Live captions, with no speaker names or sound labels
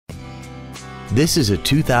This is a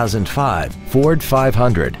 2005 Ford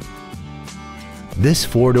 500. This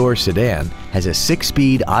four-door sedan has a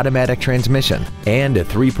 6-speed automatic transmission and a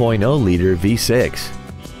 3.0-liter V6.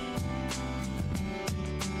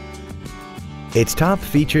 Its top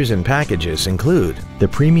features and packages include the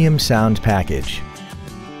Premium Sound Package,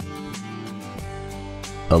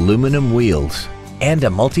 aluminum wheels, and a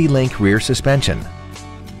multi-link rear suspension.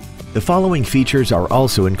 The following features are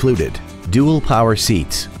also included: dual power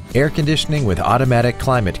seats, air conditioning with automatic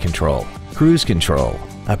climate control, cruise control,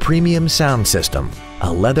 a premium sound system,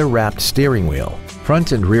 a leather-wrapped steering wheel,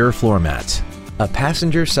 front and rear floor mats, a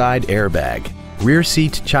passenger side airbag, rear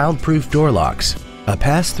seat child-proof door locks, a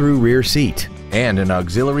pass-through rear seat, and an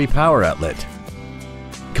auxiliary power outlet.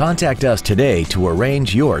 Contact us today to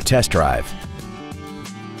arrange your test drive.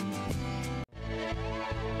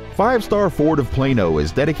 Five Star Ford of Plano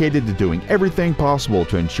is dedicated to doing everything possible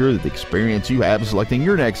to ensure that the experience you have selecting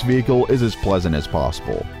your next vehicle is as pleasant as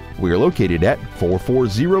possible. We are located at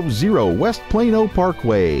 4400 West Plano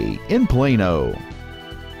Parkway in Plano.